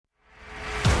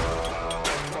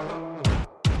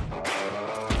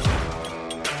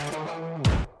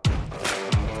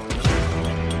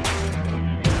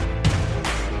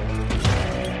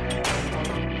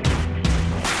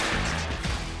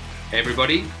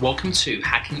everybody, welcome to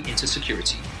Hacking into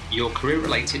Security, your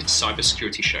career-related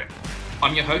cybersecurity show.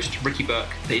 I'm your host, Ricky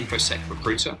Burke, the InfoSec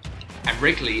recruiter, and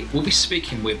regularly we'll be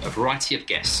speaking with a variety of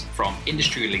guests from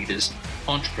industry leaders,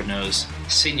 entrepreneurs,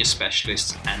 senior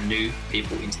specialists, and new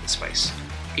people into the space,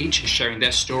 each sharing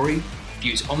their story,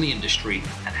 views on the industry,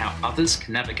 and how others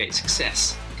can navigate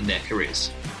success in their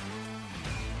careers.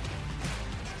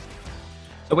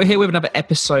 So we're here with another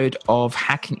episode of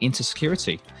Hacking into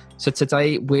Security. So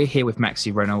today we're here with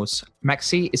Maxie Reynolds.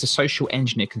 Maxie is a social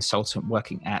engineer consultant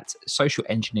working at Social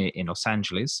Engineer in Los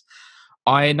Angeles.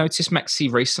 I noticed Maxie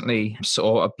recently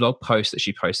saw a blog post that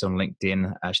she posted on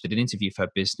LinkedIn. She did an interview for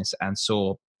her business and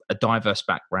saw a diverse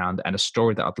background and a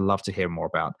story that I'd love to hear more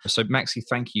about. So Maxie,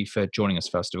 thank you for joining us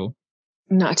first of all.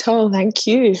 Not at all, thank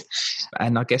you.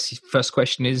 And I guess the first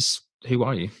question is, who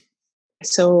are you?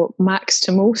 So Max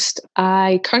to most,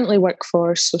 I currently work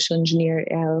for Social Engineer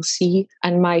LLC,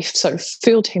 and my sort of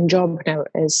full-time job now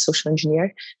is social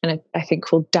engineer, and I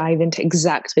think we'll dive into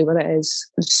exactly what it is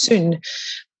soon.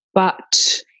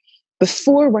 But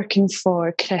before working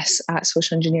for Chris at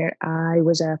Social Engineer, I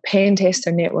was a pen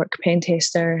tester, network pen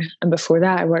tester, and before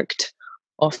that I worked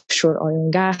offshore oil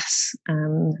and gas.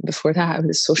 Before that I was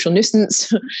a social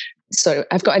nuisance. So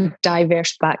I've got a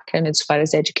diverse background as far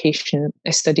as education.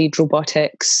 I studied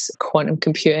robotics, quantum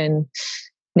computing,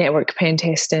 network pen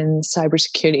testing,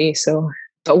 cybersecurity.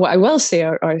 But what I will say,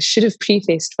 or I should have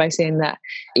prefaced by saying that,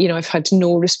 I've had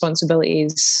no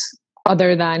responsibilities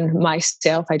other than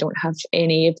myself. I don't have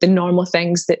any of the normal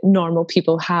things that normal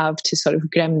people have to sort of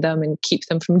grim them and keep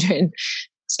them from doing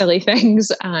silly things.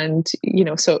 And,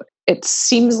 so it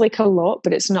seems like a lot,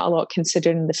 but it's not a lot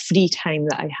considering the free time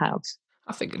that I have.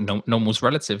 I think normal's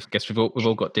relative. I guess we've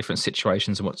all got different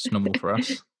situations and what's normal for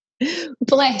us.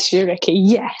 Bless you, Ricky.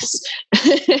 Yes,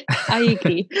 I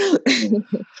agree.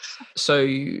 So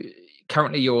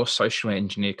currently you're a social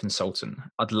engineer consultant.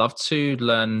 I'd love to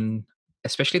learn,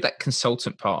 especially that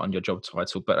consultant part on your job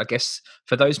title, but I guess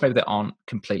for those maybe that aren't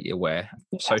completely aware,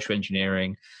 social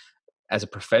engineering as a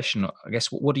profession, I guess,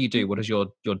 what do you do? What does your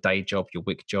day job, your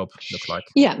week job look like?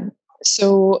 Yeah.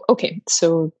 So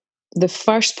the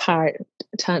first part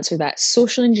to answer that,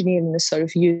 social engineering is sort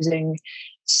of using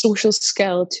social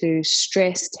skill to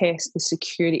stress test the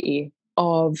security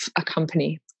of a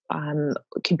company.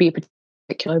 It could be a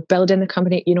particular building, a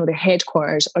company, their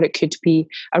headquarters, or it could be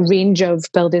a range of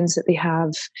buildings that they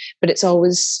have. But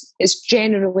it's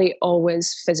generally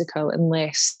always physical,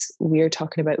 unless we're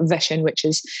talking about vision, which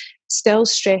is still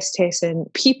stress testing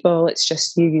people. It's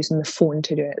just you using the phone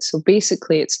to do it. So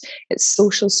basically it's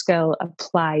social skill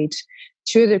applied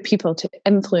to other people to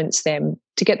influence them,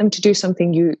 to get them to do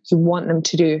something you want them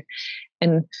to do.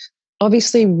 And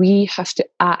obviously we have to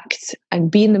act and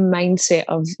be in the mindset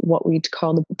of what we'd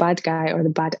call the bad guy or the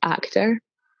bad actor.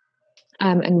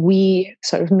 And we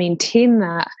sort of maintain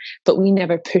that, but we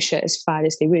never push it as far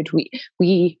as they would. We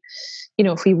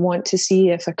if we want to see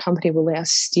if a company will let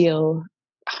us steal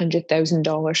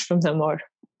 $100,000 from them or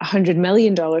 $100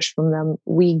 million from them,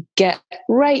 we get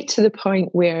right to the point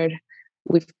where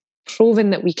we've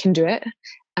proven that we can do it,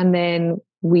 and then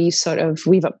we've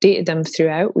updated them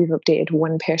throughout. We've updated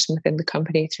one person within the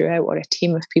company throughout, or a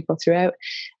team of people throughout,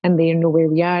 and they know where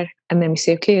we are. And then we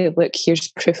say, okay, look, here's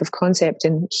proof of concept,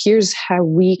 and here's how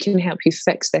we can help you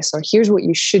fix this, or here's what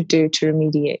you should do to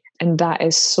remediate. And that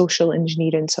is social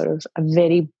engineering, sort of a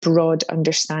very broad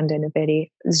understanding, a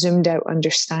very zoomed out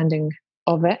understanding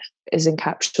of it is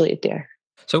encapsulated there.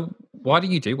 So why do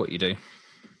you do what you do?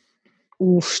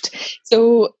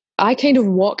 So I kind of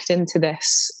walked into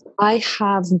this. I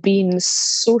have been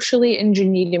socially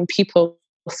engineering people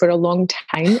for a long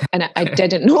time, and I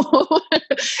didn't know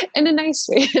in a nice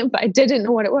way, but I didn't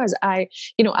know what it was. I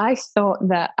thought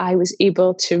that I was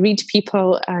able to read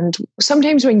people, and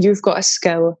sometimes when you've got a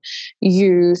skill,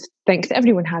 you think that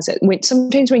everyone has it.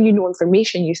 Sometimes when you know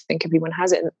information, you think everyone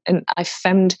has it, and I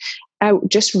found out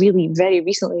just really very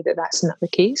recently that that's not the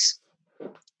case.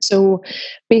 So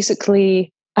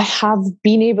basically, I have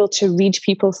been able to read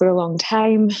people for a long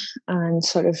time and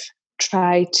sort of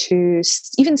try to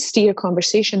even steer a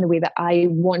conversation the way that I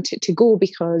want it to go,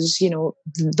 because,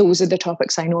 those are the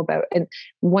topics I know about. And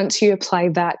once you apply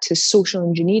that to social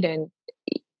engineering,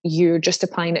 you're just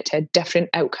applying it to a different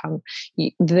outcome.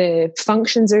 The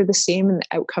functions are the same and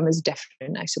the outcome is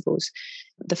different, I suppose.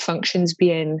 The functions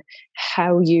being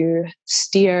how you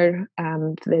steer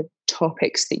the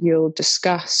topics that you'll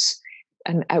discuss,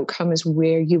 and outcome is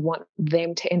where you want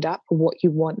them to end up, what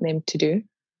you want them to do.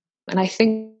 And I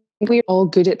think we're all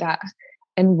good at that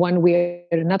in one way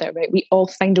or another, right? We all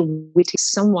find a way to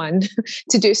someone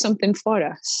to do something for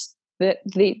us. that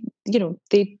they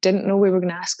didn't know we were going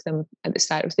to ask them at the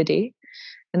start of the day.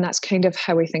 And that's kind of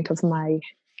how I think of my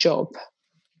job.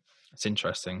 That's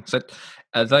interesting. So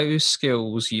are those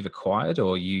skills you've acquired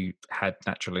or you had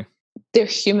naturally? They're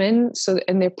human,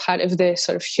 and they're part of the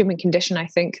sort of human condition, I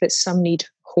think, that some need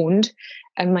honed.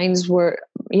 And mine's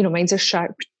are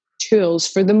sharp tools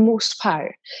for the most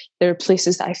part. There are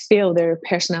places that I fail, there are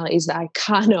personalities that I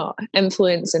cannot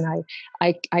influence and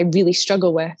I really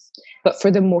struggle with. But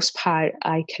for the most part,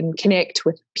 I can connect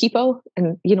with people,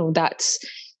 and that's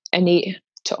innate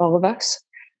to all of us.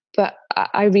 But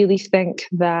I really think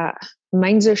that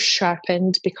minds are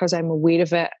sharpened because I'm aware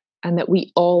of it, and that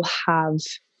we all have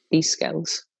these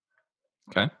skills.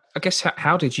 Okay. I guess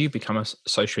how did you become a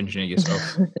social engineer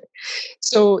yourself?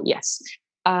 So yes,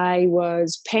 I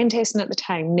was pen testing at the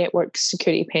time, network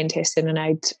security pen testing, and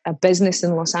I'd a business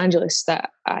in Los Angeles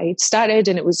that I started,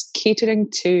 and it was catering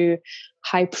to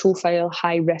high profile,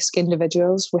 high risk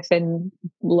individuals within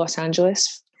Los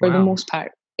Angeles for the most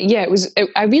part. Yeah,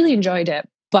 I really enjoyed it,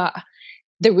 but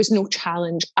there was no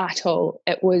challenge at all.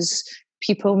 It was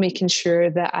people making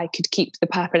sure that I could keep the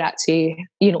paparazzi,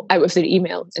 out of their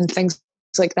email and things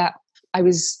like that. I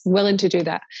was willing to do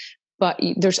that. But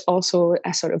there's also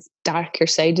a sort of darker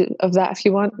side of that, if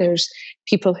you want. There's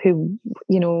people who,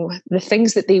 the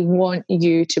things that they want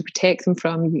you to protect them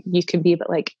from, you can be a bit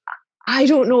like, I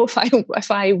don't know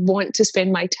if I want to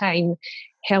spend my time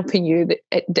helping you.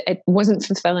 It wasn't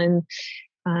fulfilling,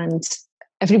 and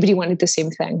everybody wanted the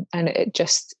same thing, and it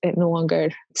no longer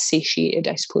satiated,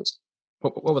 I suppose.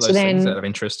 What were those things out of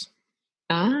interest?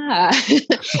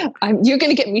 You're going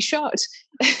to get me shot.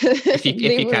 If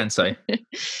you can say.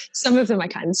 Some of them I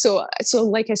can. So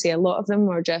like I say, a lot of them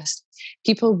were just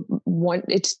people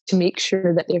wanted to make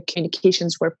sure that their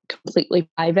communications were completely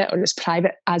private, or as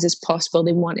private as is possible.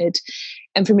 They wanted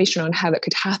information on how it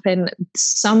could happen.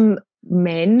 Some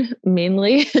men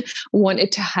mainly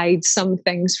wanted to hide some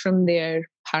things from their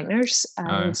partners.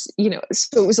 And,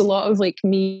 so it was a lot of like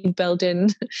me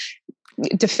building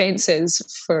defenses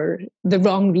for the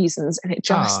wrong reasons, and it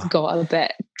just got a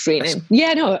bit draining.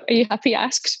 Are you happy I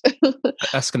asked?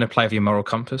 That's going to play with your moral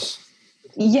compass.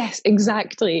 Yes,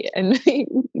 exactly. And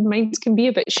mine can be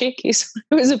a bit shaky, so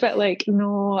it was a bit like,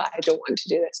 no, I don't want to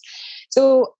do this.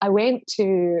 So I went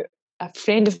to a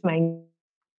friend of mine,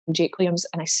 Jake Williams,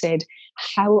 and I said,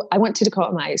 how I want to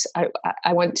dichotomize.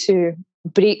 I want to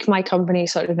break my company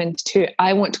sort of into two.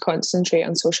 I want to concentrate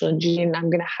on social engineering. I'm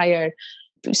going to hire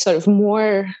sort of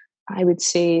more, I would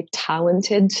say,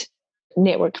 talented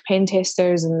network pen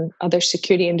testers and other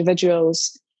security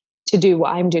individuals to do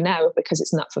what I'm doing now, because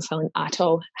it's not fulfilling at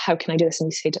all. How can I do this? And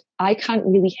he said, I can't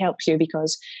really help you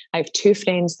because I have two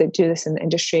friends that do this in the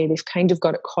industry. They've kind of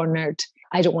got it cornered.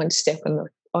 I don't want to step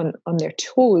on their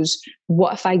toes.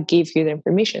 What if I gave you the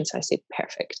information? So I said,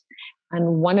 perfect.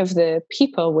 And one of the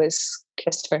people was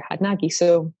Christopher Hadnagi.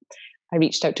 So I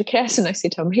reached out to Chris and I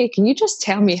said to him, hey, can you just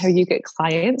tell me how you get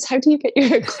clients? How do you get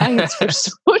your clients for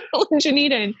social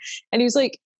engineering? And he was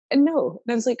like, no.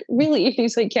 And I was like, really? And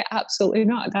he's like, yeah, absolutely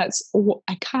not. That's what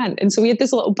I can't. And so we had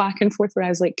this little back and forth where I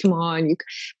was like, come on,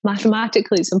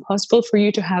 mathematically, it's impossible for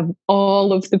you to have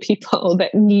all of the people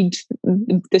that need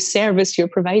the service you're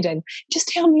providing. Just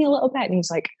tell me a little bit. And he's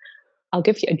like, I'll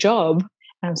give you a job.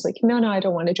 And I was like, no, I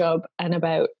don't want a job. And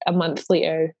about a month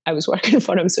later, I was working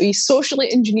for him. So he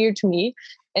socially engineered me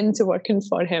into working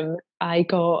for him. I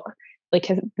got like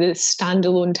the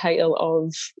standalone title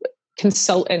of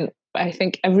consultant. I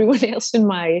think everyone else in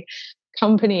my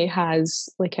company has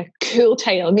like a cool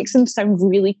title. It makes them sound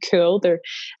really cool. They're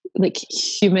like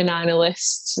human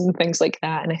analysts and things like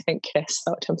that. And I think Chris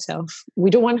thought to himself,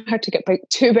 we don't want her to get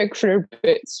too big for her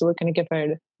boots, so we're going to give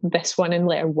her this one and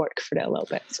let her work for it a little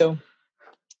bit. So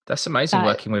that's amazing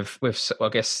working with well, I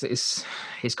guess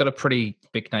he's got a pretty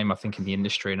big name, I think, in the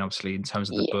industry, and obviously in terms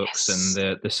of the books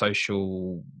and the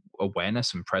social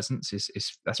awareness and presence is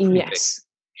that's pretty big.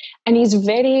 And he's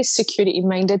very security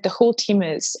minded. The whole team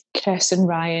is. Chris and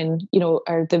Ryan,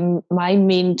 are my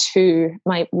main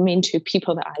two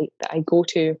people that I go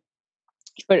to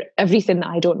for everything that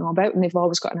I don't know about, and they've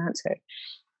always got an answer.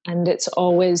 And it's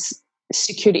always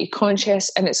security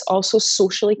conscious, and it's also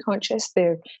socially conscious.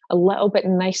 They're a little bit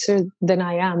nicer than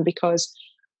I am because,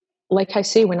 like I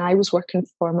say, when I was working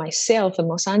for myself in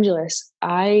Los Angeles,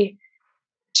 I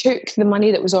took the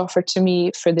money that was offered to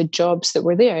me for the jobs that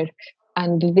were there,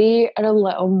 and they are a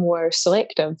little more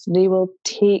selective. They will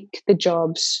take the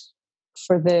jobs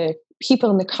for the people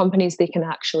and the companies they can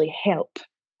actually help.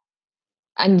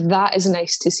 And that is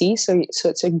nice to see. So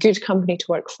it's a good company to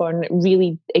work for, and it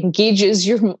really engages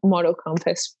your moral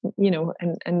compass,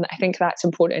 and I think that's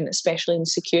important, especially in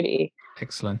security.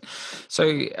 Excellent.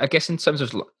 So I guess in terms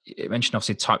of, you mentioned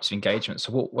obviously types of engagements.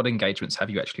 So what engagements have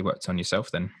you actually worked on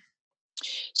yourself then?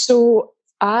 So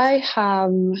I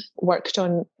have worked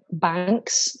on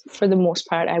banks for the most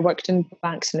part. I worked in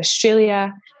banks in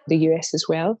Australia, the US as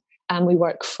well. And we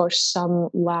work for some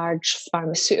large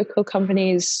pharmaceutical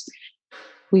companies.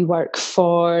 We work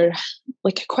for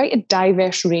quite a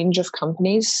diverse range of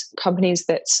companies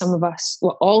that some of us,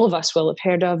 well, all of us will have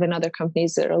heard of, and other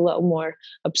companies that are a little more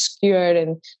obscure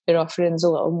and their offerings a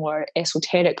little more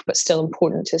esoteric, but still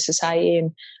important to society.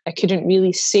 And I couldn't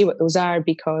really say what those are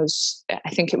because I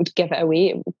think it would give it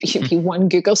away. It would be one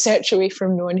Google search away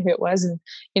from knowing who it was.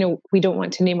 And, we don't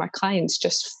want to name our clients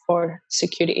just for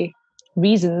security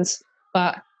reasons,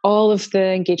 but all of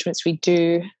the engagements we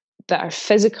do that are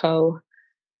physical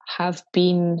have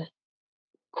been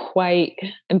quite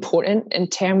important in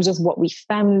terms of what we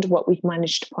found, what we've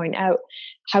managed to point out.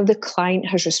 How the client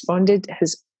has responded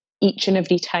has each and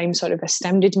every time sort of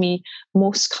astounded me.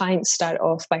 Most clients start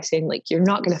off by saying, you're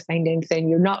not going to find anything,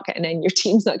 you're not getting in, your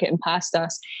team's not getting past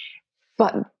us.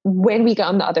 But when we get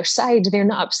on the other side, they're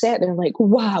not upset. They're like,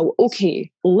 wow,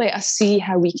 okay, let us see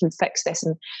how we can fix this.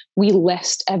 And we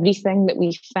list everything that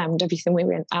we found, everything we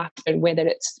went after, whether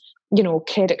it's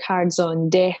credit cards on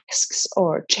desks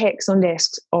or checks on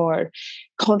desks or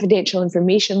confidential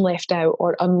information left out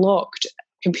or unlocked,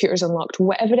 computers unlocked,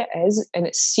 whatever it is. And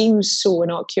it seems so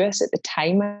innocuous at the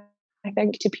time, I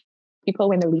think, to people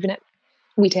when they're leaving it.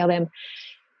 We tell them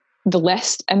the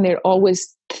list and they're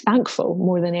always thankful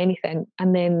more than anything.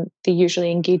 And then they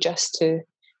usually engage us to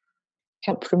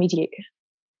help remediate.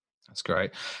 That's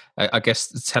great. I guess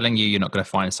telling you're not going to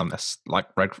find something that's like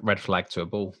red flag to a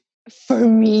bull. For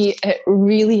me, it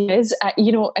really is,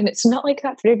 and it's not like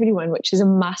that for everyone, which is a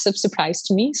massive surprise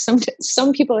to me.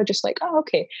 Some people are just like, oh,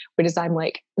 okay. Whereas I'm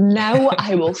like, now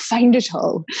I will find it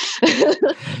all.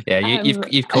 Yeah,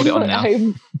 you've called it on now.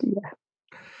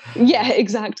 Yeah,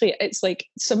 exactly. It's like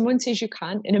someone says you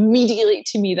can't, and immediately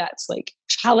to me, that's like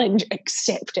challenge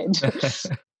accepted.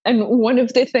 And one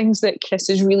of the things that Chris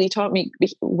has really taught me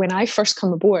when I first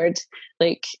come aboard,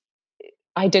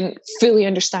 I didn't fully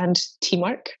understand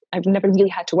teamwork. I've never really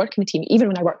had to work in a team. Even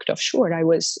when I worked offshore, I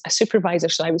was a supervisor.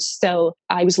 So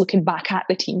I was looking back at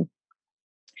the team.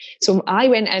 So I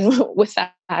went in with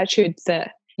that attitude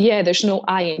that, yeah, there's no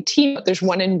I in team, but there's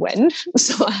one in win.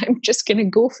 So I'm just going to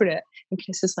go for it. And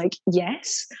Chris is like,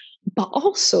 yes, but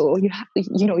also you have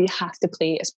to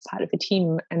play as part of a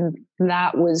team. And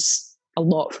that was a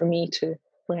lot for me to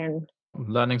learn.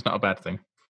 Learning's not a bad thing.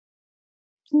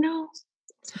 No,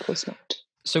 of course not.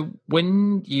 So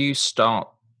when you start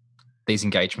these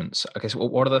engagements, I guess,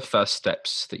 what are the first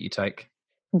steps that you take?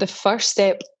 The first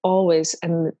step always,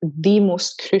 and the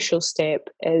most crucial step,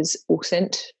 is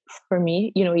OSINT for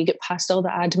me. You get past all the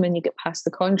admin, you get past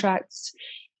the contracts.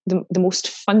 The most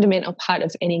fundamental part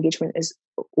of any engagement is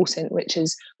OSINT, which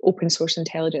is open source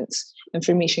intelligence,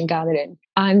 information gathering.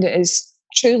 And it is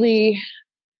truly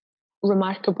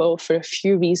remarkable for a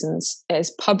few reasons. It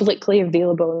is publicly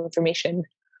available information,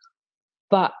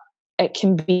 but it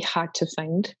can be hard to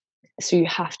find. So you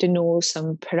have to know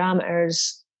some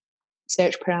parameters,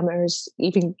 search parameters,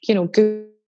 even,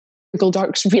 Google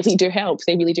Docs really do help.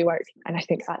 They really do work. And I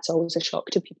think that's always a shock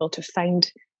to people to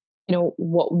find,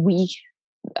 what we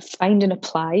find and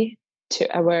apply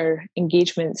to our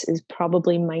engagements is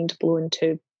probably mind-blowing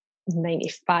to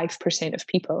 95% of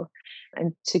people.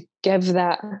 And to give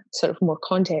that sort of more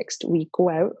context, we go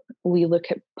out, we look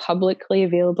at publicly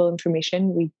available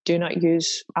information.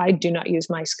 I do not use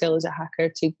my skill as a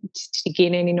hacker to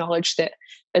gain any knowledge that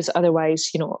is otherwise,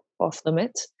 off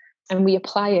limits. And we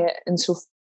apply it. And so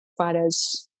far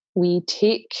as we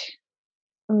take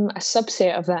a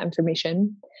subset of that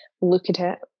information, look at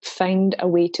it, find a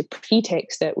way to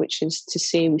pretext it, which is to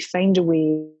say we find a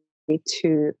way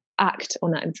to act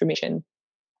on that information.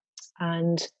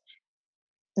 And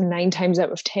 9 times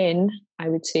out of 10, I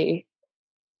would say,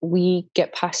 we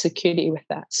get past security with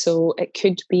that. So it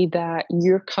could be that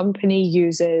your company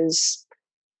uses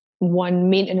one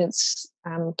maintenance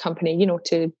company,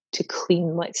 to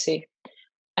clean, let's say.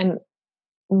 And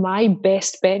my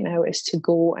best bet now is to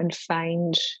go and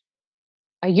find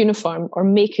a uniform or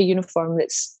make a uniform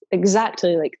that's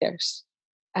exactly like theirs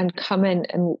and come in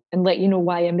and let you know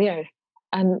why I'm there.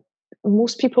 And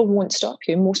most people won't stop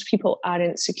you. Most people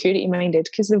aren't security minded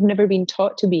because they've never been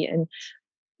taught to be. And,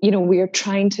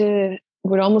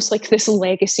 we're almost like this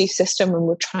legacy system, and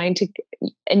we're trying to,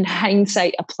 in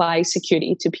hindsight, apply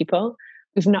security to people.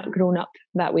 we've not grown up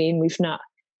that way, and we've not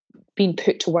been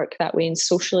put to work that way, and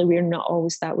socially we're not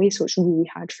always that way. So it's really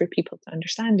hard for people to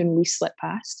understand, and we slip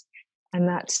past. And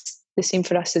that's the same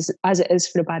for us as it is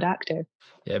for a bad actor.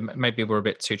 Yeah, maybe we're a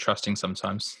bit too trusting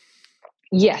sometimes.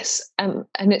 Yes, and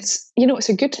it's, you know, it's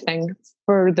a good thing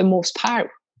for the most part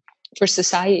for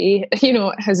society. You know,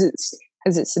 it has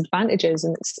its advantages,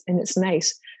 and it's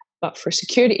nice. But for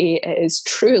security, it is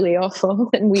truly awful,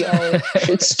 and we all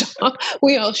should stop.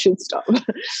 We all should stop.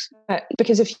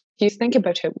 Because if you think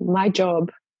about it, my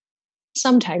job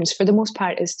sometimes, for the most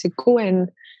part, is to go in,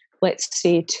 let's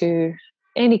say, to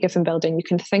any given building. You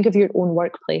can think of your own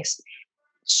workplace,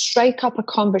 strike up a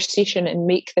conversation and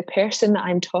make the person that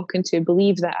I'm talking to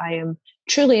believe that I am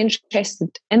truly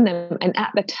interested in them. And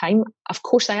at the time, of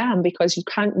course I am, because you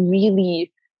can't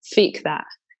really fake that,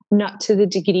 not to the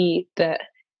degree that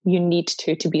you need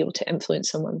to be able to influence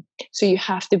someone. So you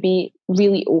have to be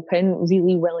really open,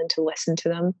 really willing to listen to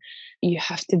them. You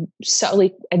have to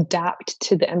subtly adapt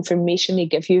to the information they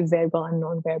give you, verbal and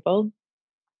non-verbal.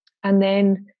 And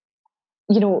then,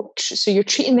 you know, so you're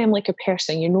treating them like a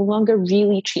person. You're no longer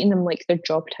really treating them like their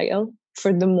job title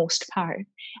for the most part.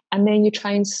 And then you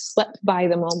try and slip by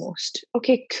them almost.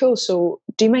 Okay, cool. So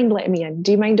do you mind letting me in?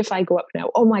 Do you mind if I go up now?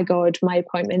 Oh my God, my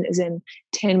appointment is in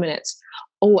 10 minutes.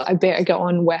 Oh, I better get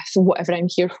on with whatever I'm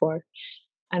here for.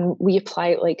 And we apply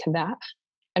it like that.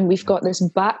 And we've got this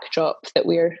backdrop that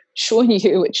we're showing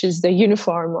you, which is the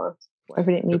uniform or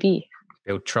whatever it may be.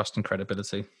 Build trust and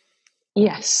credibility.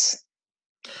 Yes.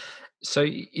 So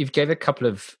you've gave a couple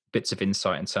of bits of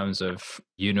insight in terms of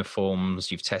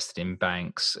uniforms. You've tested in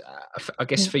banks. I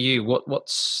guess for you,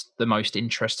 what's the most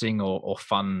interesting or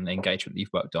fun engagement that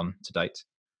you've worked on to date?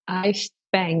 I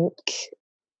think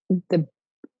the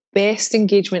best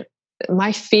engagement,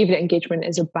 my favourite engagement,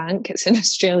 is a bank. It's in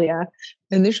Australia,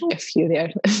 and there's only a few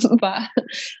there. But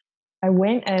I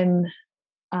went in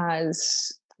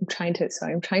as I'm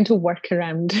trying to work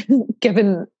around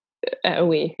giving it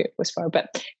away who it was for.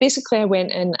 But basically, I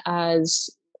went in as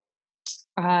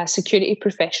a security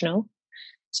professional.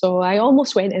 So I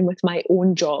almost went in with my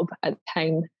own job at the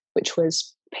time, which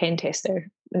was pen tester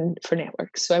for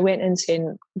networks. So I went in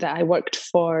saying that I worked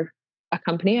for a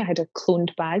company. I had a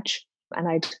cloned badge, and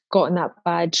I'd gotten that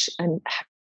badge, and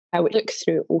I would look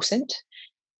through OSINT,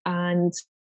 and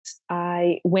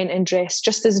I went and dressed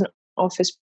just as an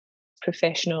office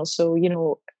professional. So, you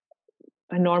know,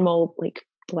 a normal like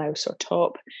blouse or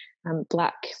top,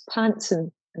 black pants,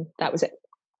 and that was it.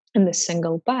 And this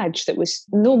single badge that was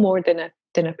no more than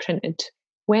a printed.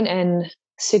 Went in,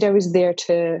 said I was there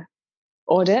to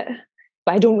audit,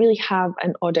 but I don't really have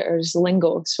an auditor's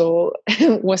lingo, so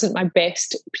it wasn't my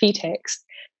best pretext.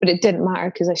 But it didn't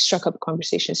matter because I struck up a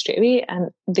conversation straight away, and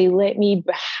they let me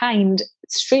behind,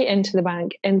 straight into the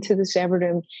bank, into the server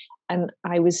room. And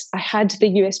I had the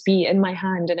USB in my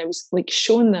hand, and I was like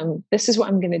showing them, this is what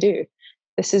I'm going to do.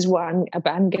 This is what I'm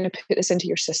going to put this into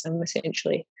your system,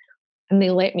 essentially. And they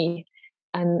let me.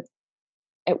 And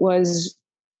it was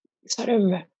sort of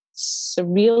a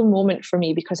surreal moment for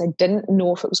me because I didn't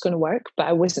know if it was going to work, but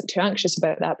I wasn't too anxious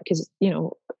about that because, you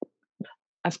know,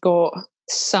 I've got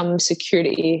some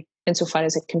security insofar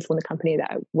as I can phone the company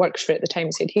that I worked for at the time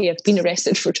and said, hey, I've been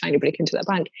arrested for trying to break into that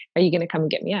bank. Are you going to come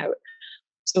and get me out?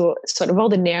 So sort of all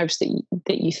the nerves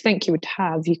that you think you would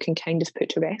have, you can kind of put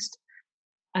to rest.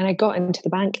 And I got into the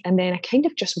bank, and then I kind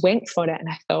of just went for it, and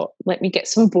I thought, let me get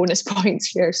some bonus points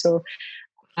here. So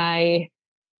I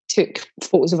took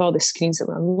photos of all the screens that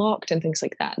were unlocked and things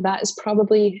like that. That is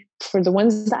probably, for the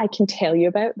ones that I can tell you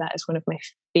about, that is one of my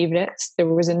favorites. There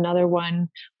was another one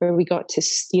where we got to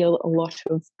steal a lot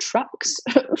of trucks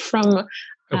from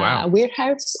a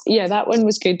warehouse. Yeah, that one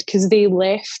was good because they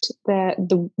left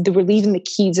they were leaving the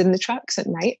keys in the trucks at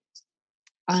night.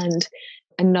 And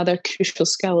another crucial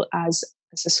skill as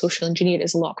a social engineer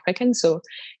is lock picking. So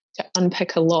to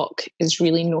unpick a lock is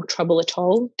really no trouble at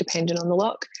all, depending on the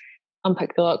lock.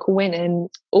 Unpicked the lock, went in,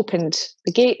 opened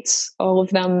the gates, all of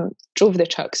them, drove the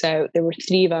trucks out. There were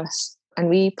 3 of us, and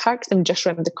we parked them just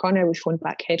around the corner. We phoned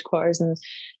back headquarters and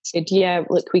said, yeah,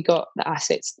 look, we got the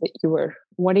assets that you were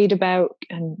worried about.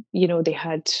 And, you know, they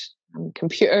had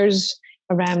computers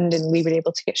around, and we were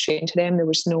able to get straight into them. There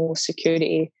was no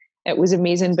security. It was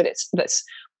amazing, but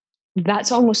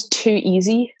that's almost too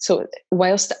easy. So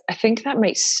whilst I think that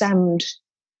might sound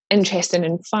interesting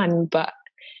and fun, but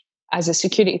as a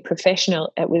security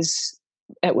professional, it was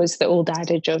the old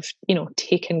adage of, you know,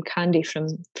 taking candy from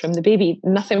the baby.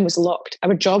 Nothing was locked.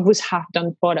 Our job was half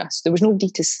done for us. There was nobody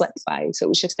to slip by. So it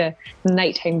was just a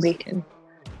nighttime break-in.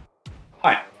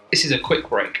 Hi, this is a quick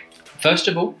break. First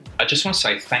of all, I just want to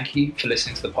say thank you for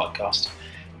listening to the podcast.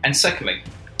 And secondly,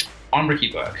 I'm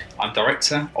Ricky Burke. I'm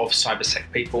Director of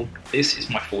CyberSec People. This is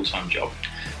my full-time job.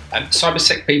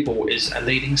 CyberSec People is a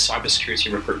leading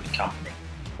cybersecurity recruitment company.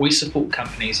 We support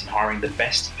companies in hiring the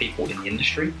best people in the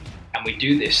industry, and we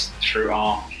do this through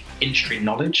our industry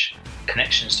knowledge,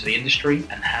 connections to the industry,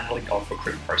 and handling of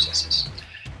recruitment processes.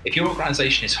 If your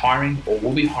organisation is hiring or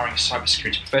will be hiring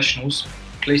cybersecurity professionals,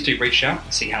 please do reach out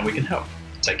and see how we can help.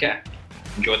 Take care.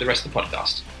 Enjoy the rest of the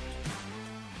podcast.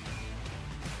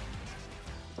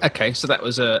 Okay, so that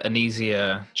was an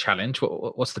easier challenge.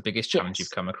 What's the biggest challenge you've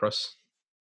come across?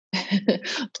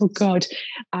 Oh God,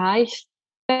 I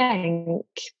think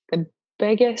the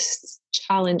biggest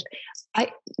challenge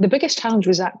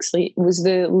was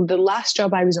the last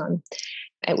job I was on.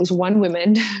 It was one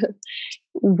woman.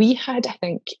 We had, I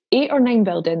think, 8 or 9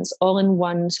 buildings all in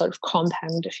one sort of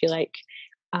compound, if you like.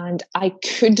 And I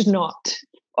could not,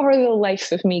 for the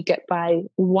life of me, get by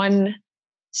one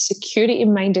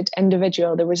security-minded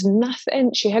individual. There was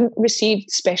nothing. She hadn't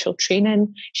received special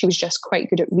training. She was just quite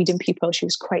good at reading people. She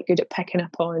was quite good at picking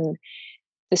up on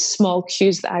the small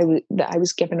cues that I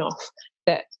was giving off.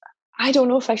 That I don't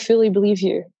know if I fully believe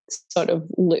you sort of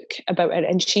look about it.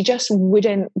 And she just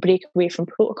wouldn't break away from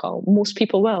protocol. Most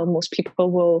people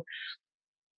will,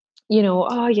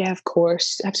 oh yeah, of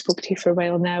course, I've spoken to you for a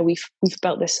while now. We've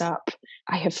built this up.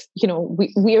 I have,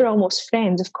 we're almost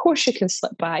friends. Of course you can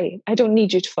slip by. I don't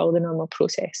need you to follow the normal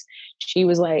process. She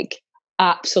was like,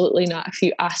 absolutely not. If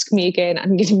you ask me again,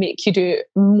 I'm going to make you do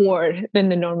more than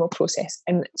the normal process.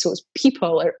 And so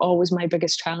people are always my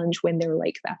biggest challenge when they're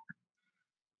like that.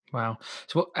 Wow.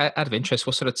 So out of interest,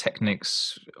 what sort of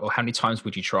techniques or how many times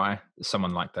would you try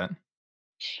someone like that?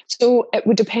 So it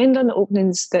would depend on the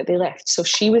openings that they left. So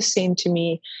she was saying to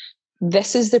me,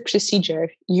 this is the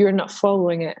procedure. You're not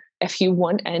following it. If you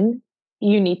want in,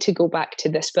 you need to go back to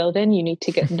this building. You need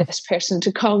to get this person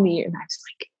to call me. And I was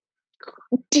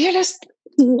like, dearest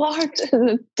Lord,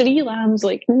 the 3 lambs,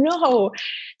 like, no.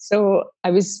 So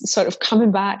I was sort of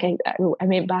coming back. I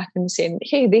went back and saying,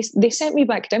 hey, they sent me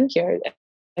back down here.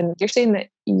 And you're saying that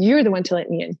you're the one to let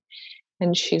me in.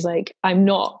 And she's like, I'm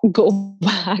not, go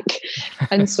back.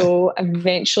 And so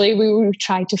eventually we would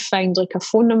try to find like a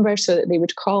phone number so that they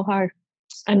would call her.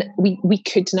 And we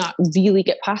could not really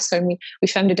get past her. And we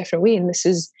found a different way. And this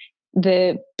is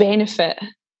the benefit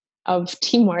of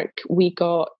teamwork. We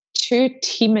got 2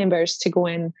 team members to go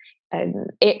in an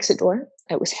exit door.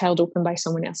 It was held open by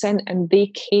someone else in. And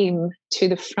they came to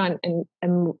the front and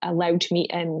allowed me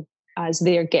in as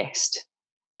their guest.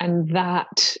 And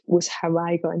that was how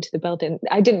I got into the building.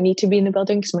 I didn't need to be in the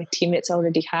building because my teammates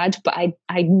already had, but I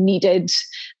needed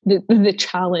the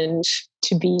challenge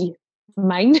to be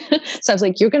mine. So I was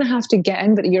like, you're going to have to get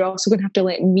in, but you're also going to have to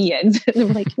let me in. And they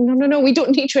were like, no, we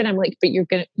don't need you. And I'm like, but you're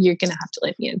going to have to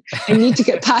let me in. I need to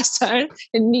get past her.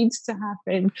 It needs to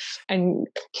happen. And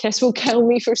Chris will kill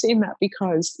me for saying that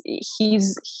because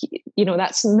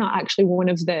that's not actually one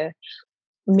of the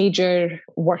major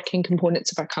working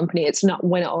components of our company. It's not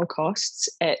win at all costs.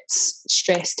 It's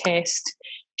stress test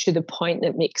to the point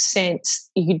that makes sense.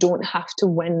 You don't have to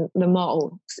win them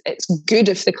all. It's good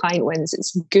if the client wins.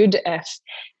 It's good if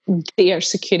they are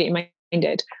security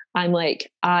minded. I'm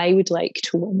like, I would like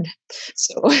to win.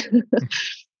 So,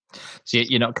 so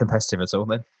you're not competitive at all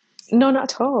then? No,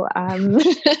 not at all.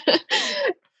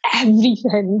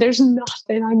 Everything. There's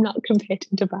nothing I'm not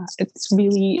competitive at. It's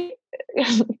really,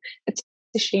 it's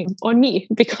a shame on me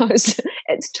because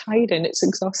it's tiring, it's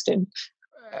exhausting.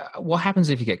 What happens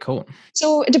if you get caught?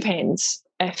 So it depends.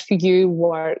 If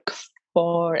your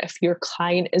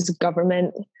client is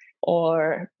government,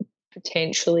 or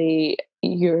potentially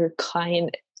your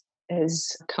client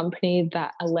is a company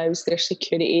that allows their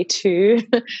security to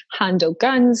handle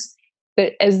guns,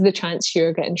 there is the chance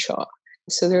you're getting shot.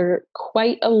 So there are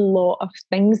quite a lot of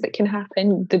things that can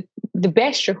happen. The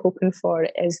best you're hoping for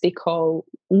is they call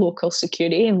local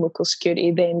security, and local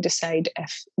security then decide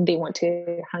if they want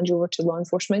to hand you over to law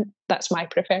enforcement. That's my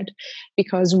preferred,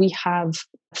 because we have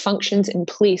functions in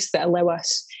place that allow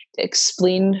us to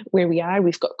explain where we are.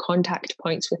 We've got contact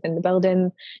points within the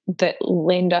building that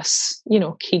lend us,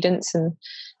 credence and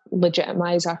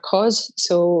legitimize our cause.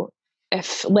 So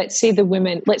if, let's say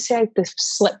I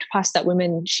slipped past that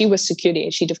woman, she was security,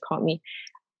 she'd have caught me.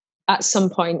 At some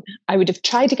point, I would have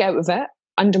tried to get out of it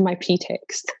under my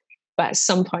pretext. But at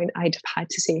some point, I'd have had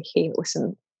to say, hey,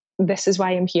 listen, this is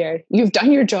why I'm here. You've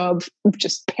done your job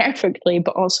just perfectly,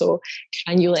 but also,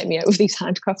 can you let me out of these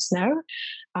handcuffs now?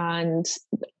 And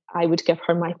I would give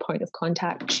her my point of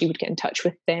contact. She would get in touch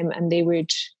with them, and they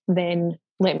would then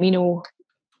let me know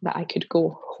that I could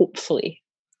go, hopefully.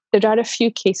 there are a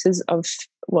few cases of,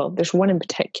 well, there's one in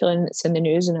particular and it's in the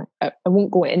news, and I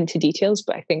won't go into details,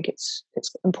 but I think it's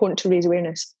important to raise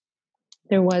awareness.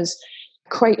 There was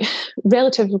quite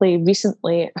relatively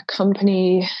recently a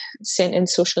company sent in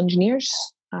social engineers,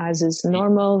 as is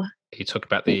normal. You talk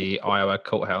about the Iowa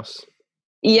courthouse.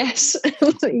 Yes,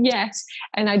 yes.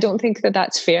 And I don't think that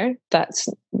that's fair.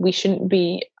 We shouldn't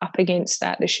be up against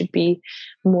that. There should be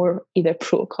more either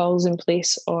protocols in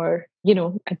place or,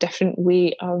 a different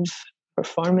way of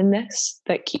performing this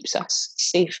that keeps us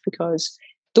safe, because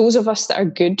those of us that are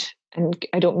good, and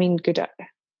I don't mean good at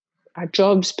our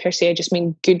jobs per se, I just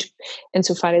mean good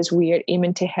insofar as we are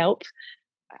aiming to help,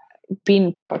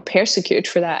 being persecuted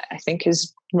for that, I think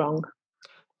is wrong.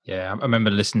 Yeah, I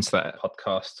remember listening to that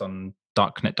podcast on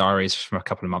Darknet Diaries from a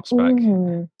couple of months back.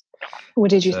 What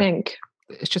did you think?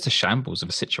 It's just a shambles of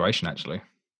a situation, actually.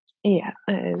 Yeah,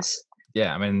 it is.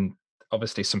 Yeah, I mean,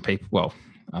 obviously some people, well,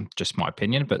 just my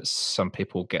opinion, but some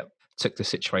people took the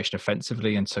situation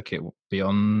offensively and took it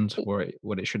beyond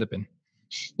what it should have been.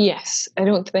 Yes, I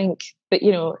don't think that,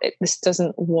 this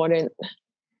doesn't warrant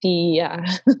the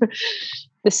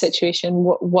the situation.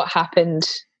 What happened,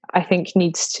 I think,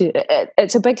 needs to,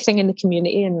 it's a big thing in the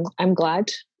community, and I'm glad.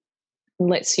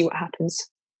 Let's see what happens.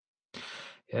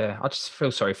 Yeah, I just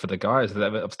feel sorry for the guys.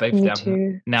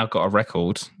 They've now got a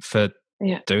record for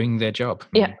doing their job.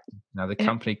 Yeah. Now the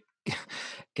company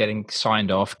getting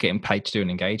signed off, getting paid to do an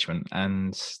engagement,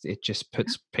 and it just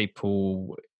puts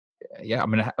people. Yeah, I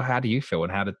mean, how do you feel,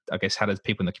 and how do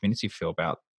people in the community feel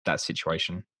about that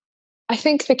situation? I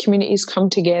think the community's come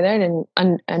together,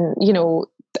 and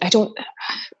I don't,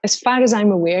 as far as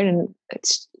I'm aware, and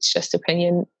it's just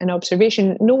opinion and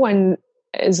observation, no one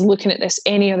is looking at this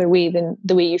any other way than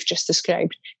the way you've just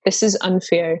described. This is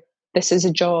unfair. This is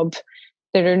a job.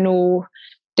 There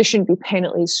shouldn't be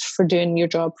penalties for doing your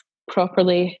job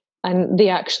properly. And they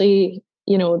actually,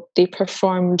 they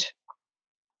performed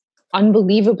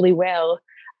unbelievably well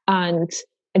and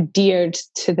adhered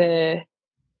to the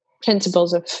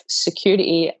principles of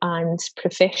security and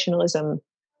professionalism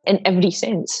in every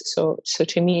sense. So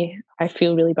to me, I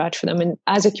feel really bad for them. And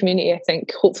as a community, I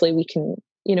think hopefully we can,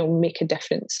 make a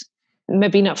difference.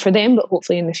 Maybe not for them, but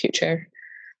hopefully in the future.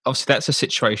 Obviously, that's a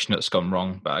situation that's gone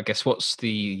wrong. But I guess what's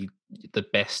the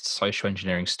best social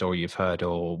engineering story you've heard,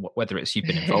 or whether it's you've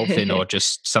been involved in, or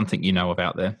just something you know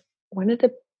about there? One of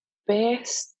the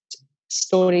best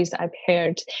stories that I've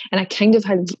heard, and I kind of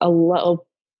had a little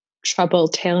trouble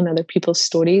telling other people's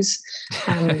stories,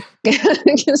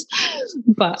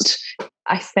 but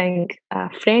I think a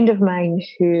friend of mine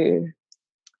who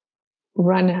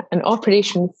ran an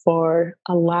operation for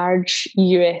a large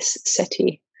US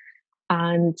city,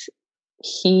 and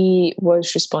he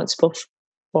was responsible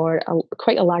for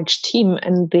quite a large team,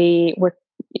 and they were,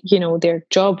 their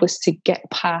job was to get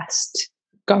past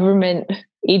government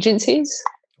agencies.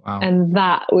 Wow. And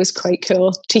that was quite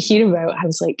cool to hear about. I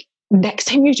was like, next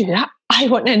time you do that, I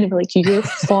want in. Like, you're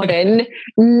foreign.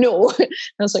 No. I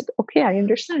was like, okay, I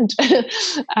understand.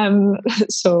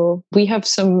 So we have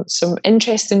some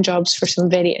interesting jobs for some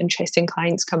very interesting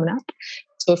clients coming up.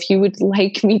 So if you would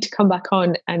like me to come back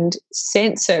on and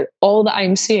censor all that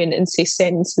I'm saying and say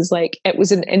sentences like, it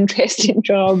was an interesting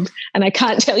job and I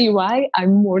can't tell you why,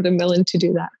 I'm more than willing to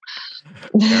do that.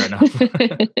 Fair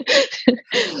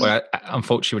enough. Well,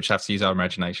 unfortunately, we just have to use our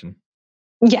imagination.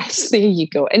 Yes, there you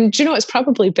go. And do you know, it's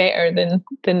probably better than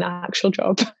the actual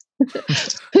job.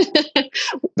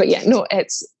 But yeah, no,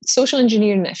 it's social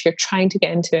engineering. If you're trying to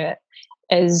get into it,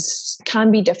 can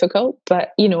be difficult.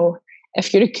 But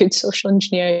if you're a good social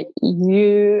engineer,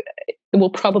 you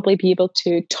will probably be able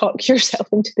to talk yourself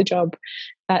into the job.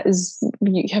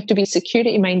 You have to be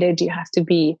security minded. You have to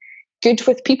be good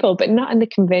with people, but not in the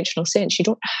conventional sense. You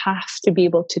don't have to be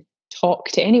able to talk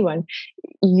to anyone.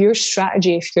 Your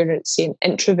strategy, if you're, say, an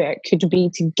introvert, could be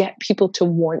to get people to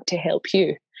want to help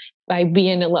you by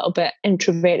being a little bit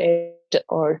introverted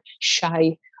or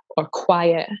shy or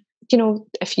quiet.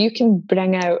 If you can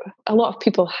bring out, a lot of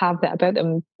people have that about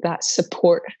them, that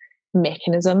support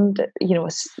mechanism that,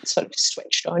 is sort of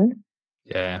switched on.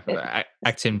 Yeah,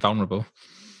 acting vulnerable.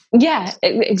 Yeah,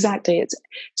 exactly. It's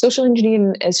social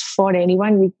engineering is for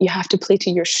anyone. You have to play to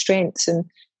your strengths, and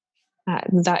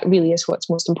that really is what's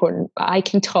most important. I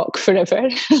can talk forever.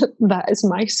 That is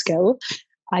my skill.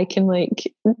 I can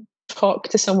talk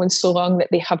to someone so long that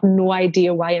they have no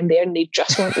idea why I'm there and they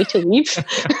just want me to leave.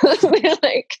 They're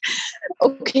like,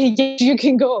 okay, yes, you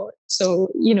can go. So,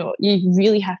 you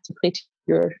really have to play to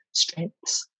your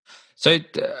strengths. So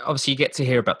obviously you get to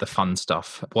hear about the fun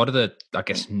stuff. What are the, I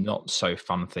guess, not so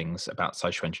fun things about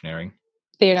social engineering?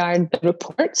 There are the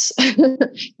reports. You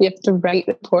have to write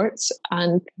reports,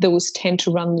 and those tend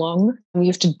to run long. You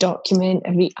have to document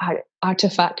every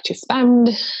artifact you found,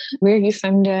 where you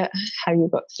found it, how you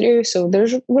got through. So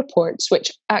there's reports,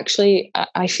 which actually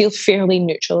I feel fairly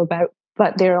neutral about.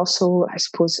 But there are also, I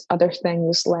suppose, other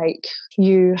things like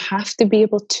you have to be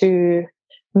able to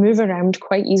move around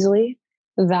quite easily.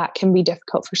 That can be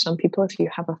difficult for some people. If you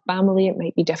have a family, it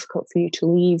might be difficult for you to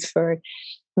leave for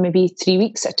maybe 3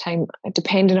 weeks at a time,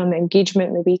 depending on the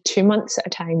engagement, maybe 2 months at a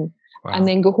time, Wow. and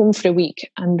then go home for a week.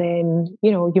 And then,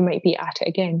 you might be at it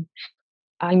again.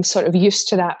 I'm sort of used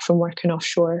to that from working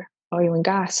offshore oil and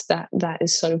gas. That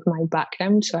is sort of my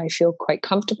background. So I feel quite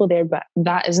comfortable there, but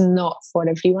that is not for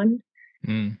everyone.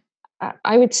 Mm.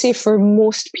 I would say for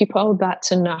most people,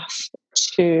 that's enough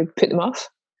to put them off,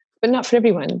 but not for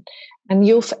everyone. And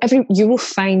you will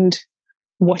find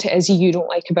what it is you don't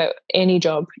like about any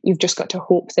job. You've just got to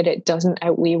hope that it doesn't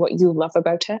outweigh what you love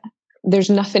about it.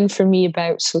 There's nothing for me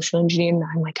about social engineering that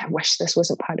I'm like, I wish this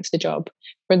wasn't part of the job.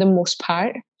 For the most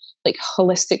part, like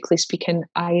holistically speaking,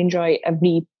 I enjoy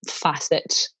every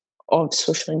facet of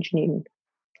social engineering.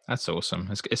 That's awesome.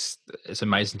 It's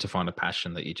amazing to find a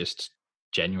passion that you just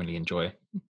genuinely enjoy.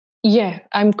 Yeah,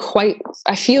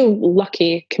 I feel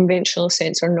lucky, conventional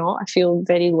sense or not. I feel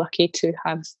very lucky to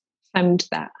have found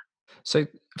that. So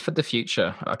for the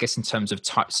future, I guess in terms of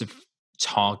types of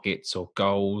targets or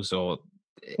goals, or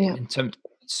in terms,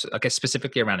 I guess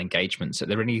specifically around engagements, are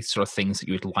there any sort of things that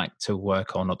you would like to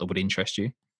work on or that would interest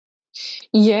you?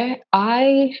 Yeah,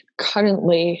 I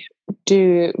currently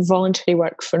do voluntary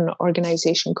work for an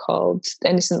organisation called the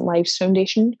Innocent Lives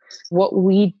Foundation. What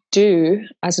we do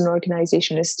as an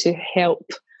organisation is to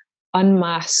help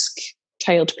unmask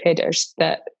child predators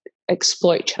that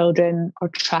exploit children or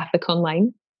traffic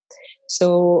online.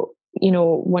 So,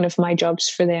 one of my jobs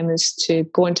for them is to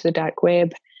go into the dark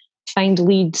web, find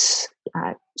leads,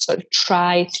 sort of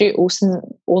try through OSINT,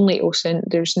 only OSINT.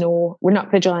 We're not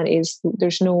vigilantes.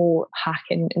 There's no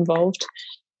hacking involved.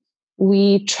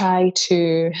 We try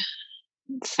to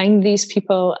find these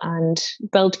people and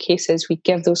build cases. We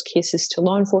give those cases to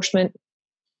law enforcement.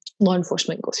 Law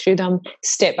enforcement go through them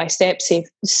step by step,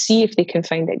 see if they can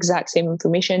find the exact same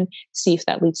information, see if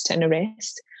that leads to an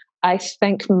arrest. I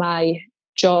think my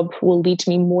job will lead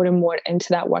me more and more into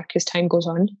that work as time goes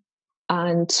on.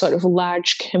 And sort of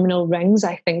large criminal rings,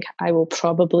 I think I will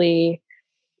probably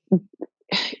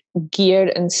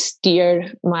gear and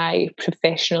steer my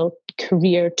professional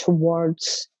career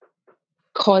towards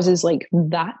causes like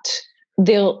that.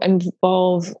 They'll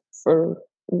involve, for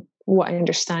what I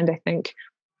understand, I think,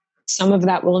 some of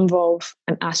that will involve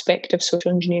an aspect of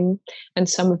social engineering, and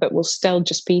some of it will still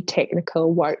just be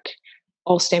technical work,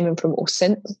 all stemming from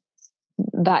OSINT.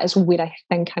 That is where I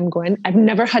think I'm going. I've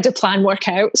never had a plan work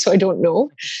out, so I don't know,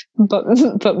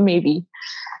 but maybe.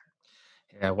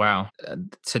 Yeah, wow.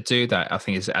 To do that, I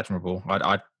think is admirable.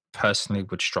 I personally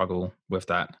would struggle with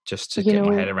that, just to get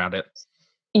my head around it.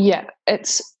 Yeah,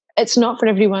 it's not for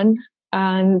everyone,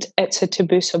 and it's a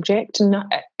taboo subject,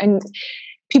 and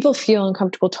people feel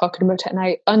uncomfortable talking about it, and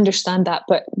I understand that,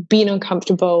 but being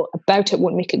uncomfortable about it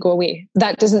won't make it go away.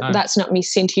 That's not me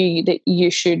saying to you that you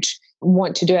should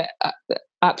want to do it.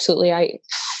 Absolutely. I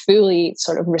fully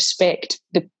sort of respect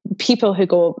the people who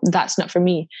go, that's not for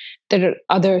me. There are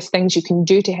other things you can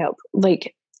do to help,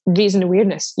 like raising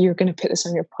awareness. You're going to put this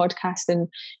on your podcast, and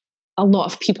a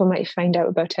lot of people might find out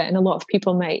about it, and a lot of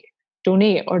people might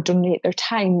donate their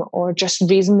time or just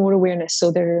raise more awareness.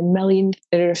 So there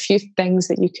are a few things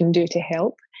that you can do to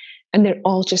help, and they're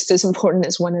all just as important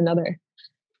as one another.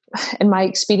 In my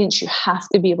experience, you have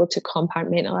to be able to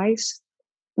compartmentalize.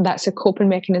 That's a coping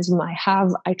mechanism I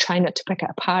have. I try not to pick it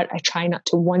apart. I try not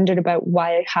to wonder about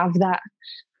why I have that.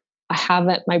 I have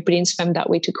it. My brain's found that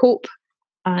way to cope,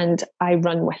 and I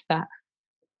run with that.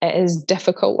 It is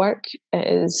difficult work. It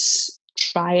is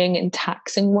trying and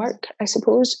taxing work, I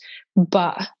suppose.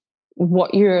 But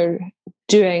what you're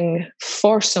doing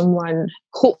for someone,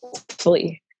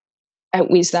 hopefully,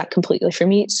 outweighs that completely for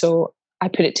me. So I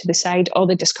put it to the side. All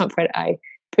the discomfort I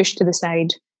push to the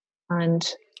side,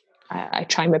 and I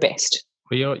try my best.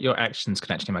 Well, your actions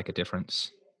can actually make a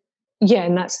difference. Yeah,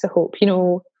 and that's the hope.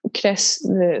 Chris,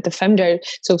 the founder,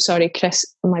 Chris,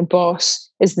 my boss,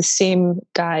 is the same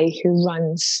guy who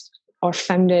runs or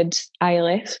founded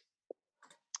ILF.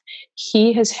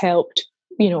 He has helped,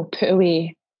 put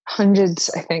away hundreds,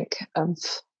 I think,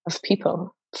 of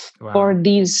people for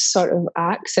these sort of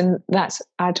acts, and that's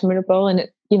admirable. And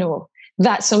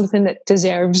that's something that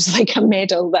deserves like a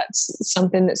medal. That's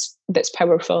something that's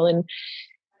powerful. And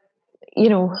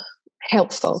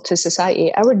helpful to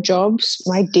society. Our jobs,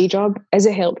 my day job, is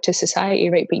a help to society,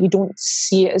 right? But you don't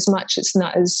see it as much. It's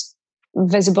not as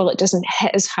visible. It doesn't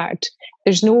hit as hard.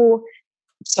 There's no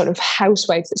sort of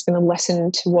housewife that's going to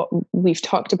listen to what we've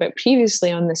talked about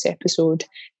previously on this episode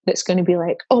that's going to be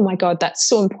like, oh my God, that's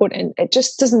so important. It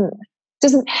just doesn't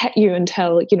hit you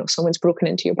until, someone's broken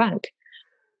into your bank.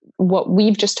 What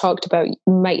we've just talked about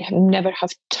might never have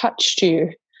touched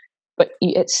you, but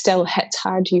it still hits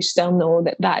hard. You still know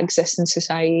that exists in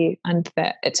society, and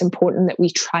that it's important that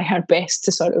we try our best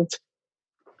to sort of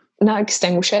not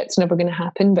extinguish it. It's never going to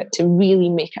happen, but to really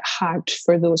make it hard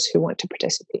for those who want to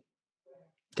participate.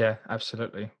 Yeah,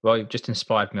 absolutely. Well, you've just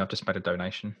inspired me. I've just made a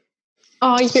donation.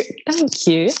 Oh, thank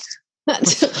you.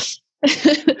 That's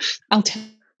I'll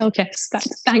tell Kiss.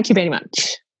 Thank you very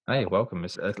much. Hey, welcome.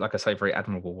 It's, like I say, very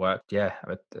admirable work. Yeah,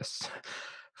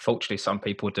 fortunately, some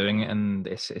people are doing it, and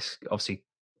it's obviously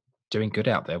doing good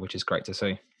out there, which is great to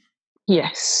see.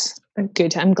 Yes,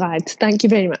 good. I'm glad. Thank you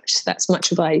very much. That's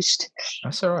much obliged.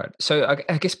 That's all right. So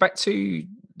I guess back to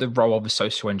the role of a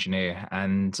social engineer,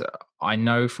 and I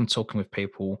know from talking with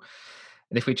people,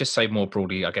 and if we just say more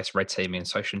broadly, I guess red teaming and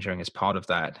social engineering is part of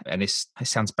that. And it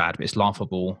sounds bad, but it's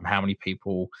laughable how many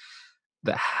people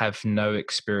that have no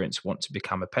experience want to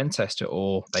become a pen tester,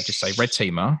 or they just say red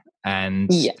teamer, and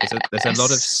yes. there's a lot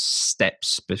of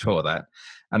steps before that.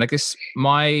 And I guess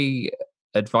my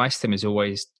advice to them is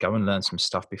always go and learn some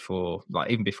stuff before,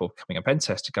 like even before becoming a pen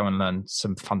tester, go and learn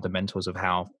some fundamentals of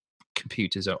how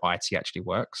computers or IT actually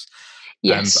works.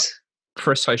 Yes.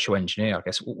 For a social engineer, I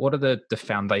guess, what are the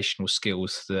foundational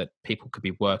skills that people could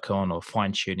be working on or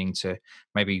fine tuning to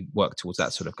maybe work towards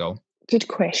that sort of goal? Good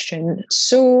question.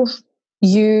 So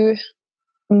you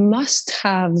must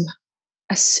have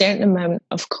a certain amount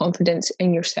of confidence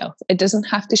in yourself. It doesn't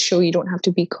have to show, you don't have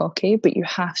to be cocky, but you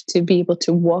have to be able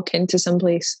to walk into some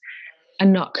place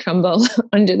and not crumble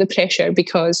under the pressure,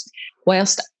 because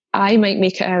whilst I might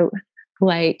make it out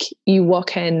like you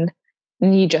walk in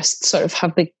and you just sort of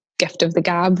have the gift of the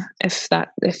gab, if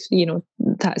that's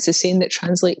the saying that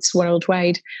translates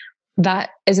worldwide,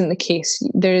 that isn't the case.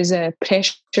 There is a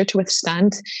pressure to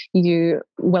withstand. You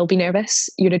will be nervous.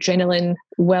 Your adrenaline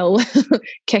will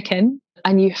kick in,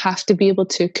 and you have to be able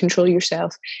to control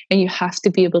yourself, and you have to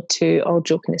be able to, all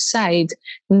joking aside,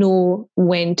 know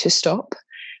when to stop.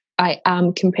 I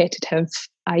am competitive.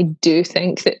 I do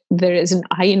think that there is an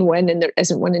I in win and there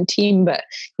isn't one in team, but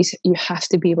you have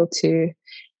to be able to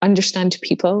understand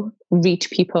people, read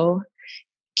people,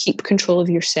 keep control of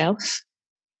yourself,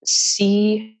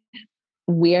 see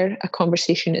where a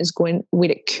conversation is going,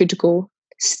 where it could go,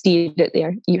 steer it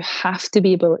there. You have to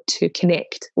be able to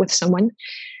connect with someone,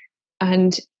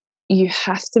 and you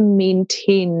have to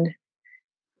maintain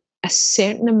a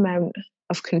certain amount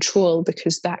of control,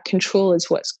 because that control is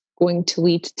what's going to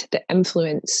lead to the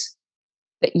influence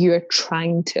that you're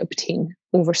trying to obtain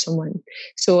over someone.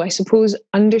 So I suppose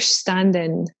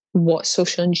understanding what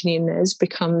social engineering is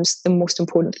becomes the most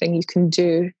important thing you can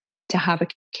do to have a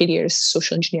career as a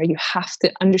social engineer. You have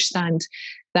to understand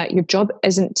that your job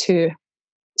isn't to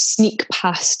sneak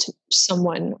past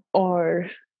someone or,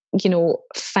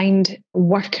 find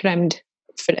workaround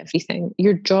for everything.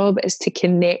 Your job is to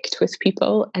connect with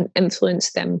people and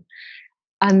influence them.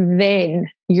 And then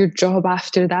your job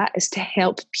after that is to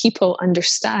help people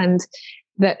understand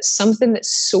that something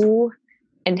that's so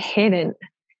inherent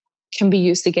can be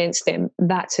used against them.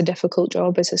 That's a difficult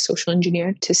job as a social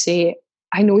engineer, to say,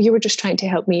 I know you were just trying to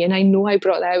help me, and I know I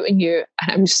brought that out in you,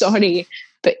 and I'm sorry,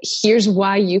 but here's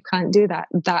why you can't do that.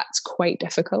 That's quite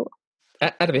difficult.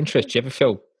 Out of interest, do you ever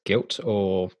feel guilt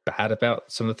or bad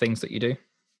about some of the things that you do?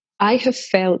 I have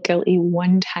felt guilty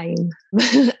one time.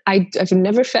 I've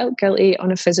never felt guilty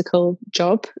on a physical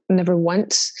job, never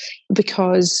once,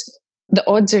 because the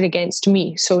odds are against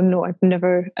me. So no, I've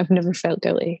never felt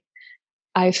guilty.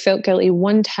 I felt guilty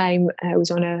one time. I was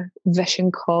on a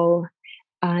vision call,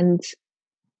 and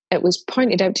it was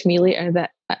pointed out to me later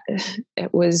that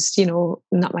it was,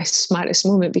 not my smartest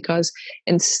moment, because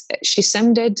she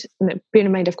sounded, bear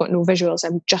in mind, I've got no visuals.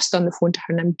 I'm just on the phone to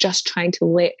her, and I'm just trying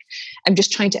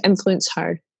to influence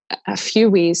her a few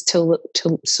ways so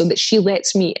that she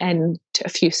lets me in to a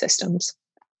few systems.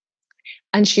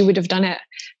 And she would have done it,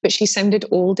 but she sounded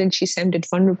old and she sounded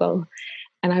vulnerable.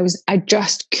 And I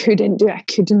just couldn't do it. I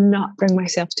could not bring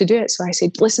myself to do it. So I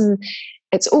said, listen,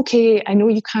 it's okay. I know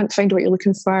you can't find what you're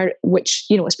looking for, which,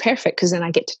 is perfect, because then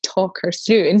I get to talk her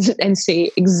through and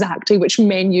say exactly which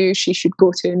menu she should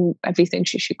go to and everything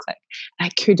she should click. I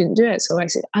couldn't do it. So I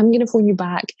said, I'm going to phone you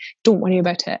back. Don't worry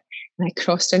about it. And I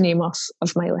crossed her name off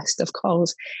of my list of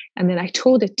calls. And then I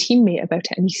told a teammate about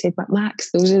it, and he said, but Max,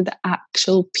 those are the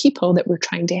actual people that we're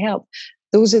trying to help.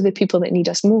 Those are the people that need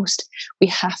us most. We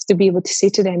have to be able to say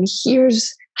to them,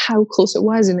 here's how close it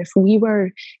was. And if we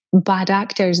were bad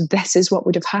actors, this is what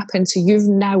would have happened. So you've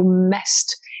now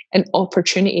missed an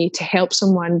opportunity to help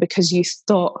someone because you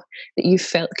thought that you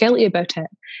felt guilty about it.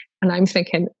 And I'm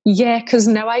thinking, yeah, because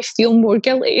now I feel more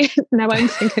guilty. Now I'm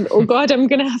thinking, oh God, I'm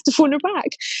going to have to phone her back.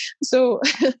 So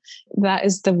that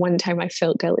is the one time I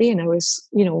felt guilty, and I was,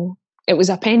 it was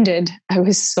upended. I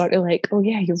was sort of like, oh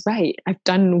yeah, you're right. I've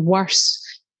done worse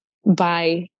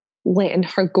by letting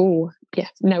her go. Yeah,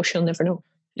 now she'll never know.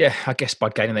 Yeah, I guess by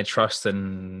gaining their trust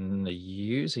and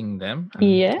using them.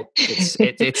 Yeah,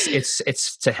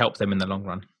 it's to help them in the long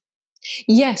run.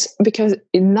 Yes, because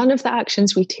none of the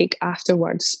actions we take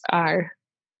afterwards are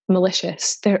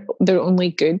malicious. They're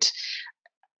only good.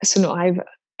 So no,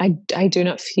 I do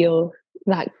not feel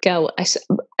that guilt.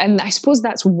 And I suppose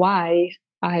that's why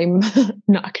I'm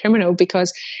not a criminal,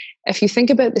 because if you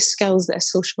think about the skills that a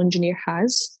social engineer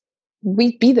has,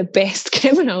 we'd be the best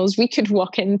criminals. We could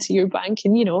walk into your bank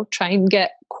and, try and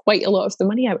get quite a lot of the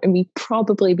money out, and we'd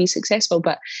probably be successful.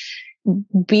 But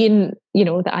being,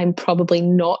 that I'm probably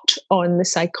not on the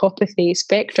psychopathy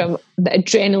spectrum, the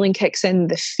adrenaline kicks in,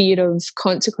 the fear of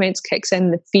consequence kicks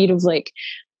in, the fear of like,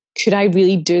 could I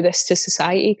really do this to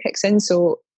society kicks in.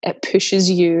 So it pushes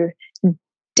you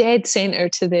dead center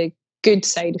to the good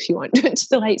side, if you want, to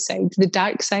the light side. The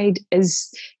dark side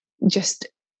is just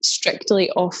strictly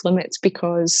off limits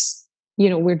because,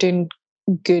 we're doing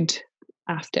good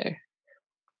after.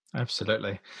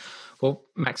 Absolutely. Well,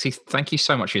 Maxie, thank you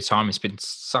so much for your time. It's been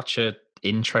such an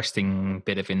interesting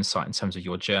bit of insight in terms of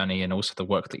your journey and also the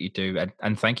work that you do.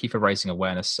 And thank you for raising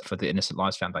awareness for the Innocent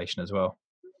Lives Foundation as well.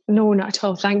 No, not at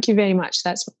all. Thank you very much.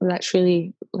 That's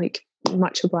really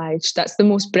much obliged. That's the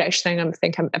most British thing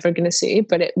I'm ever going to say,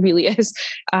 but it really is.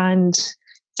 And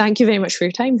thank you very much for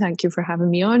your time. Thank you for having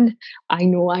me on. I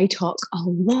know I talk a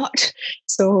lot,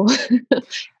 so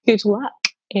good luck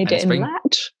editing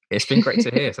that. It's been great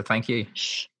to hear, so thank you.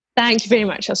 Thank you very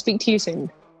much. I'll speak to you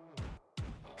soon.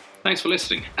 Thanks for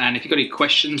listening. And if you've got any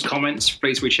questions, comments,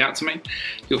 please reach out to me.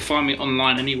 You'll find me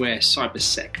online anywhere,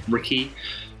 CyberSec Ricky.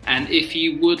 And if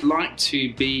you would like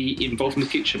to be involved in the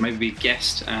future, maybe be a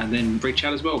guest, then reach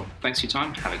out as well. Thanks for your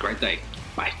time. Have a great day.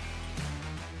 Bye.